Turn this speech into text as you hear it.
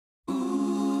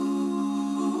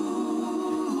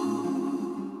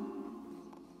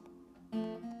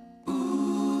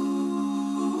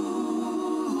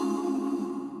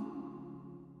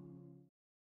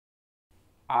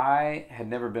I had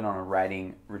never been on a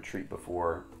writing retreat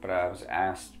before, but I was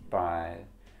asked by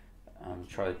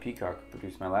Charlie Peacock, who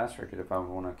produced my last record, if I would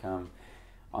want to come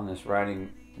on this writing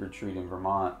retreat in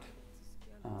Vermont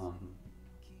um,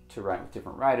 to write with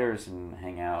different writers and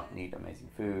hang out and eat amazing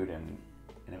food. And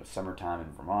it was summertime in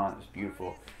Vermont. It was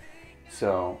beautiful.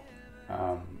 So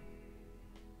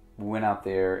we went out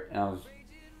there, and I was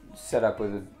set up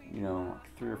with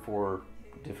like 3 or 4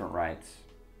 different writes,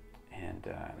 and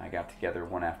I got together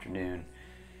one afternoon.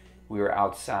 We were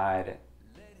outside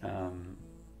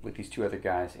with these 2 other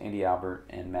guys, Andy Albert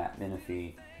and Matt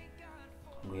Menifee.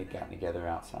 We had gotten together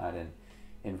outside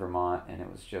in Vermont, and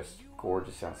it was just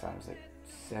gorgeous outside. It was like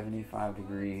 75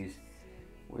 degrees.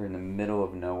 We were in the middle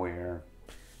of nowhere,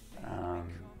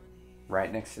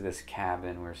 right next to this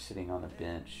cabin. We were sitting on the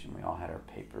bench, and we all had our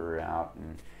paper out,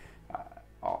 and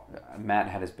Matt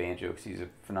had his banjo because he's a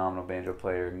phenomenal banjo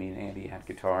player. Me and Andy had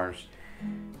guitars,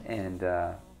 and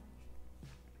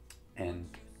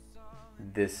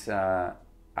this I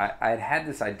had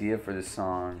this idea for this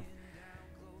song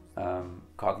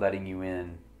called "Letting You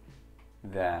In"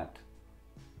 that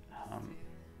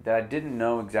I didn't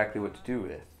know exactly what to do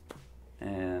with,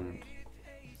 and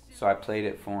so I played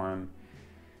it for him.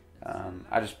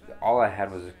 All I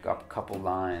had was a couple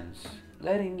lines.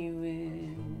 Letting you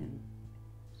in,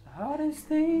 the hardest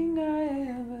thing I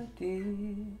ever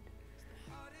did.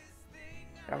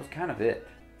 That was kind of it,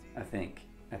 I think,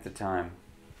 at the time.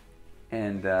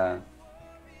 And I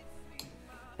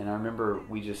remember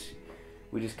we just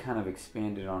kind of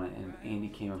expanded on it, and Andy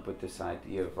came up with this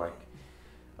idea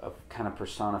of kind of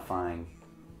personifying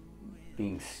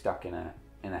being stuck in a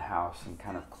house and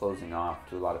kind of closing off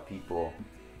to a lot of people.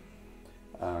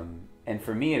 And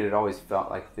for me, it had always felt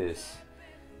like this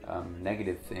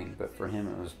negative thing, but for him,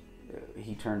 it was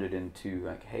he turned it into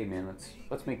like, hey man,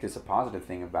 let's make this a positive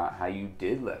thing about how you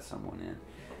did let someone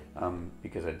in,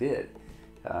 because I did,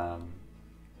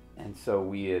 and so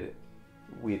we had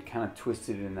kind of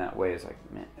twisted it in that way. It's like,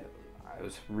 man, it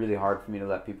was really hard for me to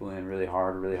let people in, really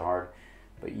hard,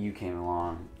 but you came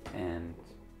along and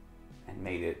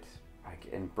made it like,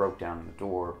 and broke down the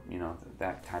door,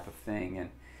 that type of thing.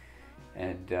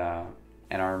 And I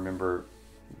remember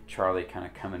Charlie kind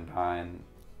of coming by,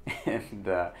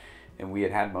 and we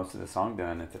had most of the song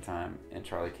done at the time, and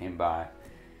Charlie came by,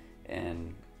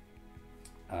 and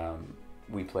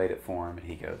we played it for him, and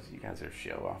he goes, "You guys are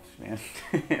show-offs, man."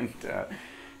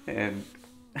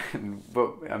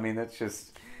 But I mean, that's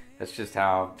just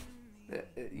how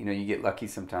you get lucky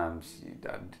sometimes.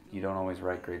 You don't always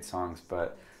write great songs,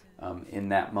 but in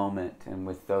that moment and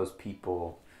with those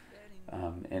people,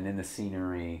 and in the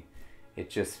scenery,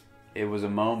 it was a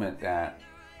moment that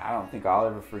I don't think I'll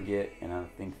ever forget, and I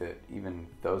don't think that even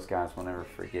those guys will never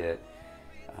forget.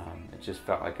 It just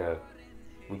felt like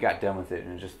we got done with it,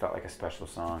 and it just felt like a special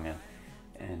song,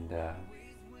 and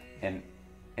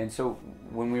so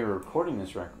when we were recording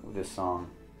this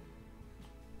song,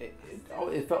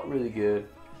 it felt really good,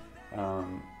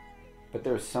 but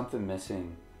there was something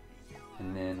missing,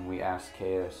 and then we asked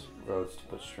KS Rhodes to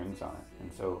put strings on it,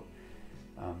 and so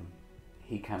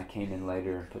he kind of came in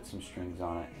later and put some strings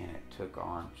on it, and it took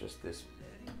on just this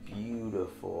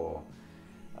beautiful,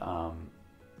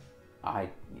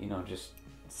 just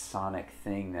sonic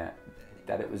thing that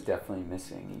it was definitely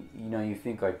missing. You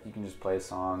think like you can just play a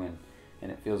song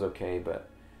and it feels okay, but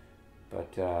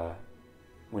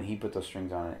when he put those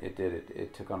strings on it,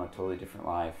 it took on a totally different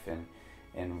life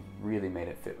and really made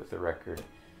it fit with the record.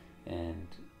 And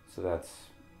so that's,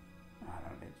 I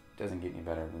don't know, it doesn't get any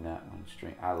better than that one.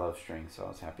 I love strings, so I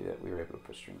was happy that we were able to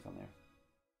put strings on there.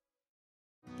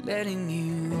 Letting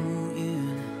you